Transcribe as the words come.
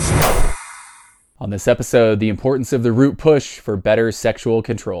On this episode, the importance of the root push for better sexual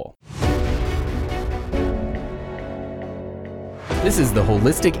control. This is the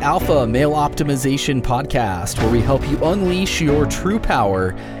Holistic Alpha Male Optimization Podcast, where we help you unleash your true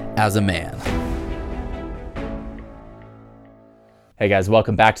power as a man. Hey guys,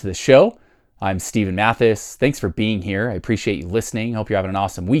 welcome back to the show. I'm Steven Mathis. Thanks for being here. I appreciate you listening. Hope you're having an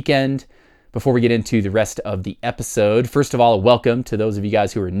awesome weekend. Before we get into the rest of the episode, first of all, a welcome to those of you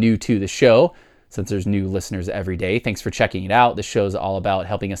guys who are new to the show. Since there's new listeners every day, thanks for checking it out. This show is all about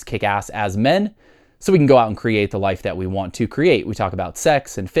helping us kick ass as men so we can go out and create the life that we want to create. We talk about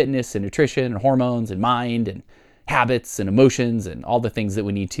sex and fitness and nutrition and hormones and mind and habits and emotions and all the things that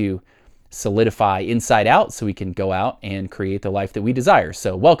we need to solidify inside out so we can go out and create the life that we desire.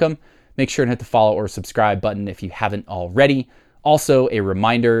 So welcome. Make sure to hit the follow or subscribe button if you haven't already. Also, a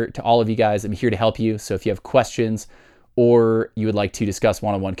reminder to all of you guys, I'm here to help you. So if you have questions or you would like to discuss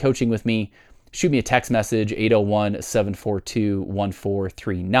one-on-one coaching with me, shoot me a text message,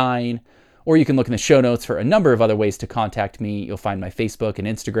 801-742-1439, or you can look in the show notes for a number of other ways to contact me. You'll find my Facebook and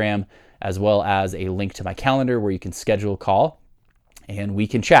Instagram, as well as a link to my calendar where you can schedule a call and we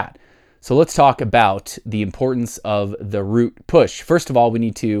can chat. So let's talk about the importance of the root push. First of all, we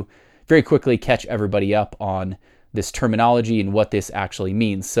need to very quickly catch everybody up on this terminology and what this actually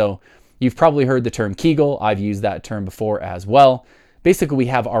means. So you've probably heard the term Kegel. I've used that term before as well. Basically, we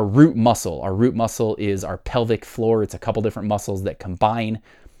have our root muscle. Our root muscle is our pelvic floor. It's a couple different muscles that combine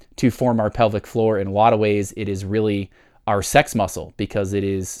to form our pelvic floor. In a lot of ways, it is really our sex muscle because it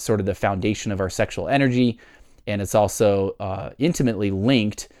is sort of the foundation of our sexual energy. And it's also intimately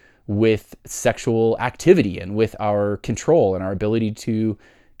linked with sexual activity and with our control and our ability to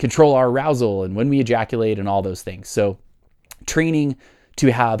control our arousal and when we ejaculate and all those things. So training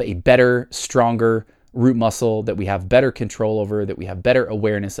to have a better, stronger root muscle that we have better control over, that we have better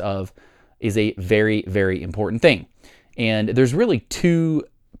awareness of, is a very, very important thing. And there's really two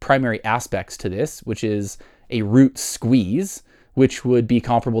primary aspects to this, which is a root squeeze, which would be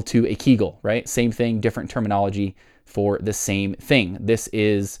comparable to a Kegel, right? Same thing, different terminology for the same thing. This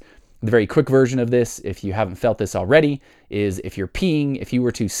is the very quick version of this, if you haven't felt this already, is if you're peeing, if you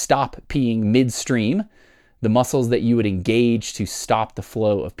were to stop peeing midstream, the muscles that you would engage to stop the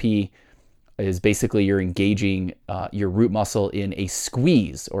flow of pee is basically you're engaging your root muscle in a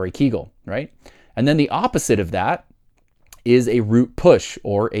squeeze or a Kegel, right? And then the opposite of that is a root push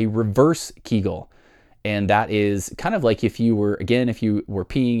or a reverse Kegel. And that is kind of like if you were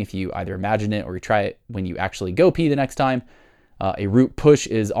peeing, if you either imagine it or you try it when you actually go pee the next time, a root push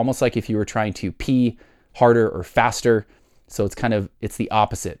is almost like if you were trying to pee harder or faster. So it's the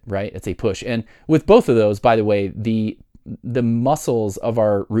opposite, right? It's a push. And with both of those, by the way, the muscles of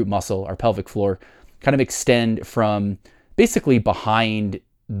our root muscle, our pelvic floor, kind of extend from basically behind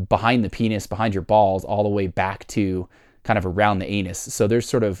the penis, behind your balls, all the way back to kind of around the anus. So there's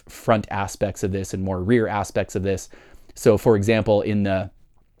sort of front aspects of this and more rear aspects of this. So for example,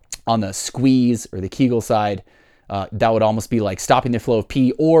 on the squeeze or the Kegel side, that would almost be like stopping the flow of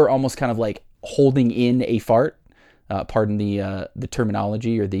pee or almost kind of like holding in a fart. Pardon the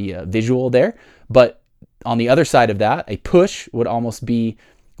terminology or the visual there. But on the other side of that, a push would almost be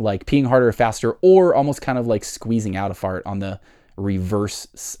like peeing harder or faster, or almost kind of like squeezing out a fart on the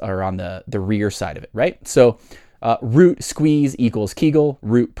reverse or on the rear side of it, right? So root squeeze equals Kegel,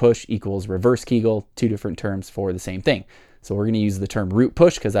 root push equals reverse Kegel, two different terms for the same thing. So we're going to use the term root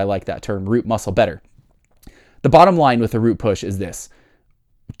push because I like that term root muscle better. The bottom line with the root push is this.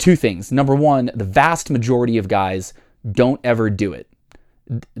 Two things. Number one, the vast majority of guys don't ever do it.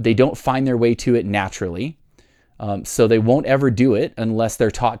 They don't find their way to it naturally, so they won't ever do it unless they're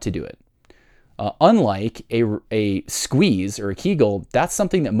taught to do it. Unlike a squeeze or a Kegel, that's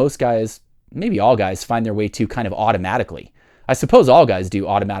something that most guys, maybe all guys, find their way to kind of automatically. I suppose all guys do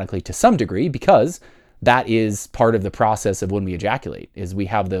automatically to some degree because that is part of the process of when we ejaculate, is we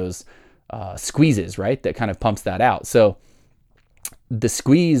have those squeezes, right, that kind of pumps that out. So the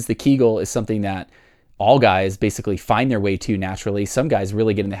squeeze, the Kegel, is something that all guys basically find their way to naturally. Some guys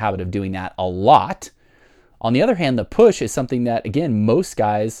really get in the habit of doing that a lot. On the other hand, the push is something that, again, most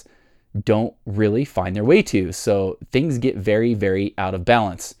guys don't really find their way to. So things get very, very out of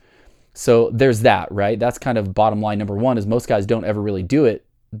balance. So there's that, right? That's kind of bottom line number one, is most guys don't ever really do it.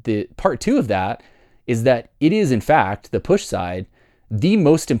 The part two of that is that it is, in fact, the push side, the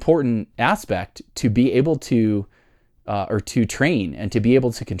most important aspect to be able to, or to train and to be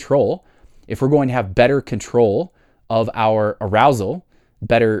able to control. If we're going to have better control of our arousal,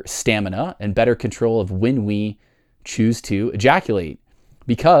 better stamina, and better control of when we choose to ejaculate.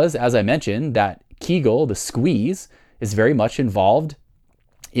 Because, as I mentioned, that Kegel, the squeeze, is very much involved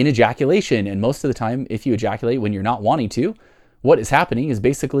in ejaculation. And most of the time, if you ejaculate when you're not wanting to, what is happening is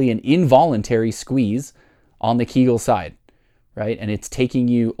basically an involuntary squeeze on the Kegel side, right? And it's taking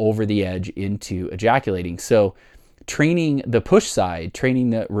you over the edge into ejaculating. So training the push side, training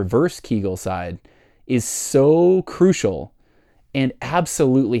the reverse Kegel side is so crucial and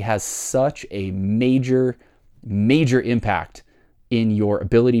absolutely has such a major impact in your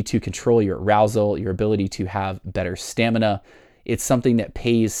ability to control your arousal, your ability to have better stamina. It's something that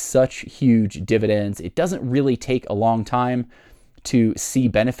pays such huge dividends. It doesn't really take a long time to see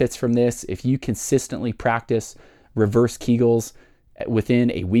benefits from this. If you consistently practice reverse Kegels,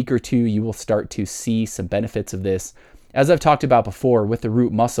 within a week or two, you will start to see some benefits of this. As I've talked about before with the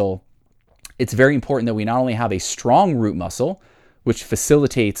root muscle, it's very important that we not only have a strong root muscle, which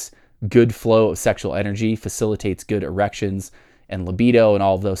facilitates good flow of sexual energy, facilitates good erections and libido and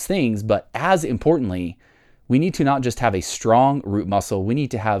all of those things, but as importantly, we need to not just have a strong root muscle, we need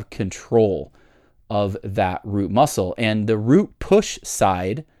to have control of that root muscle. And the root push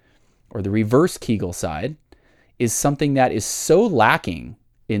side, or the reverse Kegel side, is something that is so lacking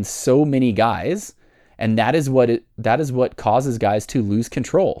in so many guys, and that is what causes guys to lose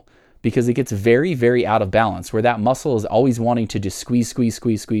control, because it gets very, very out of balance, where that muscle is always wanting to just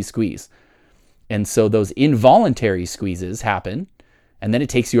squeeze. And so those involuntary squeezes happen, and then it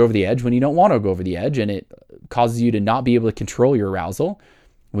takes you over the edge when you don't want to go over the edge, and it causes you to not be able to control your arousal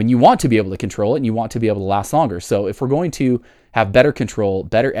when you want to be able to control it and you want to be able to last longer. So if we're going to have better control,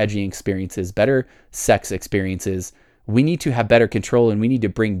 better edging experiences, better sex experiences, we need to have better control, and we need to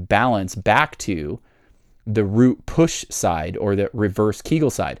bring balance back to the root push side or the reverse Kegel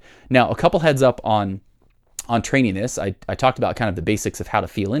side. Now, a couple heads up on training this. I talked about kind of the basics of how to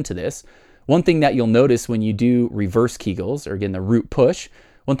feel into this. One thing that you'll notice when you do reverse Kegels, or again, the root push,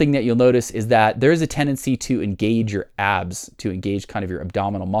 one thing that you'll notice is that there's a tendency to engage your abs, to engage kind of your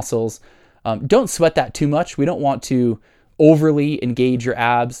abdominal muscles. Don't sweat that too much. We don't want to overly engage your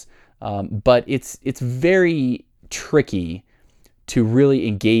abs, but it's very tricky to really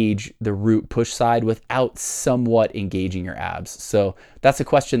engage the root push side without somewhat engaging your abs. So that's a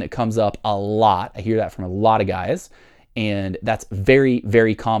question that comes up a lot. I hear that from a lot of guys, and that's very,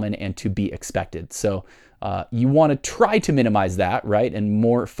 very common and to be expected. So you want to try to minimize that, right? And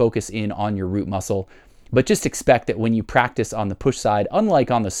more focus in on your root muscle, but just expect that when you practice on the push side,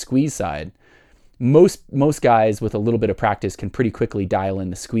 unlike on the squeeze side, most guys with a little bit of practice can pretty quickly dial in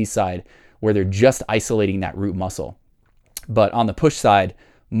the squeeze side, where they're just isolating that root muscle. But on the push side,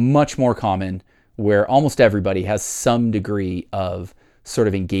 much more common, where almost everybody has some degree of sort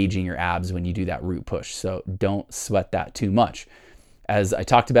of engaging your abs when you do that root push. So don't sweat that too much. As I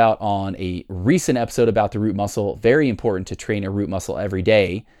talked about on a recent episode about the root muscle, very important to train a root muscle every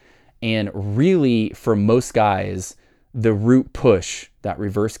day. And really, for most guys, the root push, that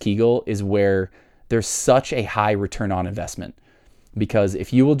reverse Kegel, is where there's such a high return on investment. Because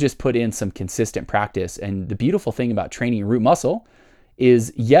if you will just put in some consistent practice, and the beautiful thing about training root muscle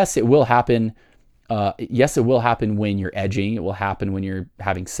is, yes, it will happen. Yes, it will happen when you're edging. It will happen when you're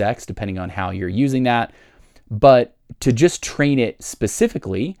having sex, depending on how you're using that. But to just train it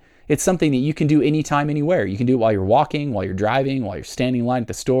specifically, it's something that you can do anytime, anywhere. You can do it while you're walking, while you're driving, while you're standing in line at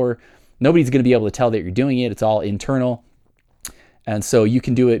the store. Nobody's going to be able to tell that you're doing it. It's all internal. And so you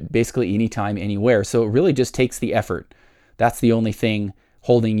can do it basically anytime, anywhere. So it really just takes the effort. That's the only thing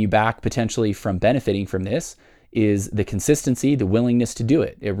holding you back potentially from benefiting from this, is the consistency, the willingness to do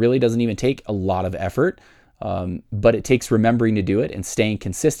it. It really doesn't even take a lot of effort, but it takes remembering to do it and staying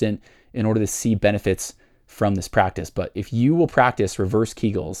consistent in order to see benefits from this practice. But if you will practice reverse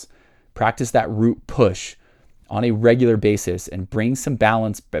Kegels, practice that root push on a regular basis, and bring some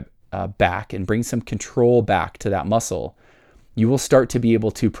balance back and bring some control back to that muscle, you will start to be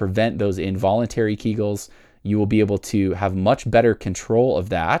able to prevent those involuntary Kegels. You will be able to have much better control of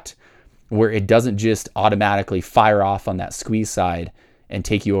that, where it doesn't just automatically fire off on that squeeze side and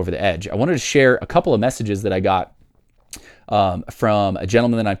take you over the edge. I wanted to share a couple of messages that I got from a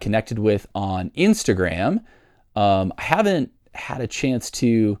gentleman that I'm connected with on Instagram. I haven't had a chance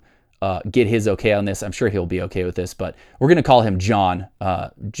to get his okay on this. I'm sure he'll be okay with this, but we're going to call him John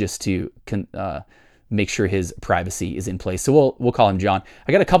just to make sure his privacy is in place. So we'll call him John.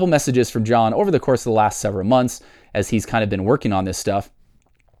 I got a couple messages from John over the course of the last several months as he's kind of been working on this stuff.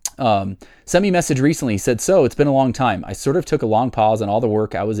 Sent me a message recently. He said, "So it's been a long time. I sort of took a long pause on all the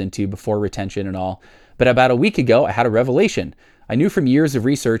work I was into before retention and all. But about a week ago, I had a revelation. I knew from years of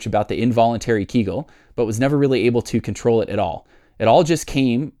research about the involuntary Kegel, but was never really able to control it at all. It all just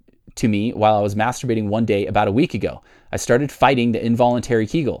came to me while I was masturbating one day about a week ago. I started fighting the involuntary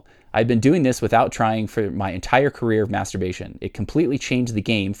Kegel. I've been doing this without trying for my entire career of masturbation. It completely changed the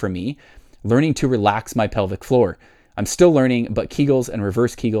game for me, learning to relax my pelvic floor. I'm still learning, but Kegels and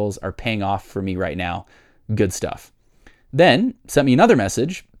reverse Kegels are paying off for me right now. Good stuff. Then sent me another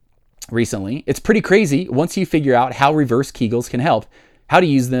message recently. It's pretty crazy once you figure out how reverse Kegels can help, how to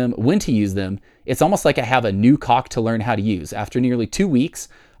use them, when to use them. It's almost like I have a new cock to learn how to use. After nearly 2 weeks,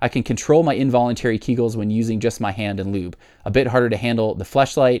 I can control my involuntary Kegels when using just my hand and lube. A bit harder to handle the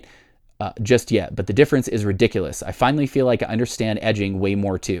Fleshlight just yet, but the difference is ridiculous. I finally feel like I understand edging way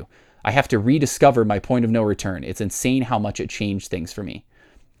more too. I have to rediscover my point of no return. It's insane how much it changed things for me.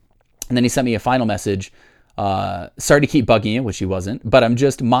 And then he sent me a final message. Sorry to keep bugging you, which he wasn't, but I'm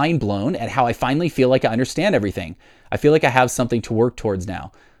just mind blown at how I finally feel like I understand everything. I feel like I have something to work towards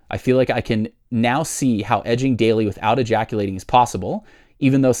now. I feel like I can now see how edging daily without ejaculating is possible,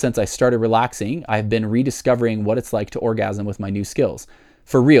 even though since I started relaxing, I've been rediscovering what it's like to orgasm with my new skills.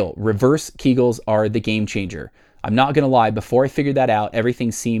 For real, reverse Kegels are the game changer. I'm not going to lie, before I figured that out,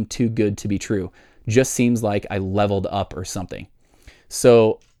 everything seemed too good to be true. Just seems like I leveled up or something.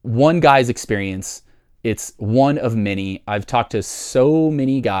 So one guy's experience, it's one of many. I've talked to so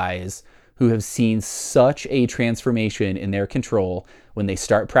many guys who have seen such a transformation in their control when they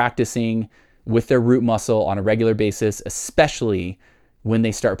start practicing with their root muscle on a regular basis, especially when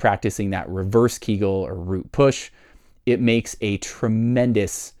they start practicing that reverse Kegel or root push. It makes a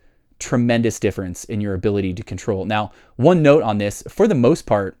tremendous difference in your ability to control. Now, one note on this, for the most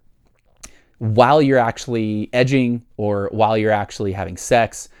part, while you're actually edging or while you're actually having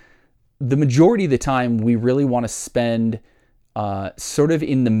sex, the majority of the time we really want to spend sort of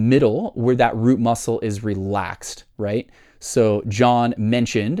in the middle where that root muscle is relaxed, right? So John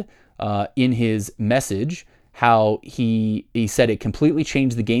mentioned in his message how he said it completely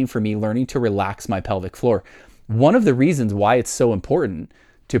changed the game for me learning to relax my pelvic floor. One of the reasons why it's so important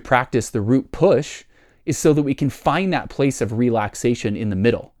to practice the root push is so that we can find that place of relaxation in the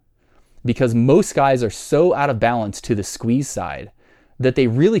middle. Because most guys are so out of balance to the squeeze side that they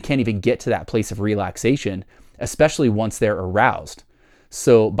really can't even get to that place of relaxation, especially once they're aroused.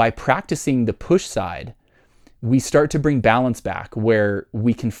 So by practicing the push side, we start to bring balance back where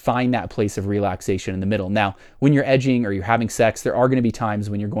we can find that place of relaxation in the middle. Now, when you're edging or you're having sex, there are going to be times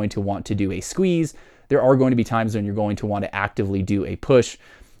when you're going to want to do a squeeze. There are going to be times when you're going to want to actively do a push.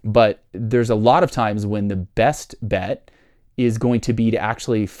 But there's a lot of times when the best bet is going to be to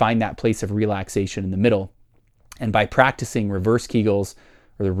actually find that place of relaxation in the middle. And by practicing reverse Kegels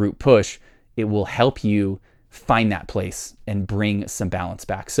or the root push, it will help you find that place and bring some balance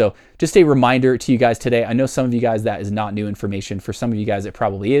back. So just a reminder to you guys today. I know some of you guys that is not new information. For some of you guys, it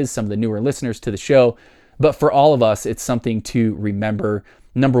probably is, some of the newer listeners to the show. But for all of us, it's something to remember.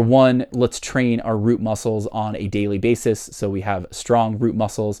 Number one, let's train our root muscles on a daily basis. So we have strong root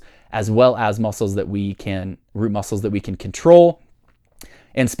muscles as well as root muscles that we can control.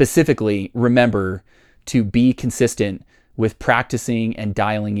 And specifically, remember to be consistent with practicing and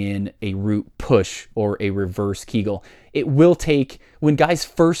dialing in a root push or a reverse Kegel. It will take, when guys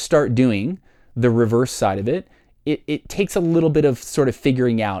first start doing the reverse side of it, it takes a little bit of sort of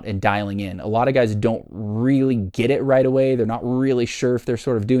figuring out and dialing in. A lot of guys don't really get it right away. They're not really sure if they're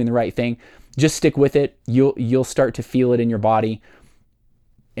sort of doing the right thing. Just stick with it. You'll start to feel it in your body,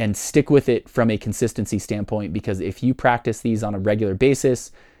 and stick with it from a consistency standpoint, because if you practice these on a regular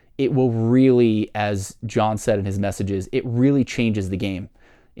basis, it will really, as John said in his messages, it really changes the game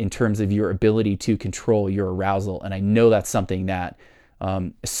in terms of your ability to control your arousal. And I know that's something that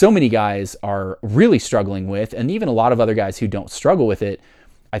so many guys are really struggling with, and even a lot of other guys who don't struggle with it.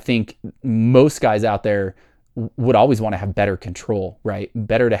 I think most guys out there would always want to have better control, right?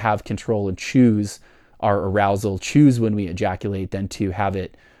 Better to have control and choose our arousal, choose when we ejaculate, than to have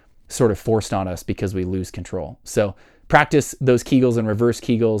it sort of forced on us because we lose control. So practice those Kegels and reverse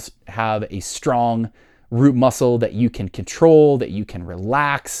Kegels. Have a strong root muscle that you can control, that you can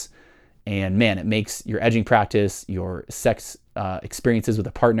relax. And man, it makes your edging practice, your sex experiences with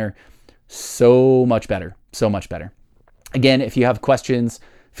a partner so much better, so much better. Again, if you have questions,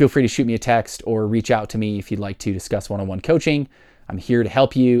 feel free to shoot me a text or reach out to me if you'd like to discuss one-on-one coaching. I'm here to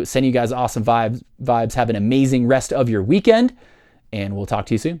help you, send you guys awesome vibes. Have an amazing rest of your weekend, and we'll talk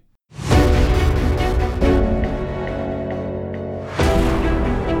to you soon.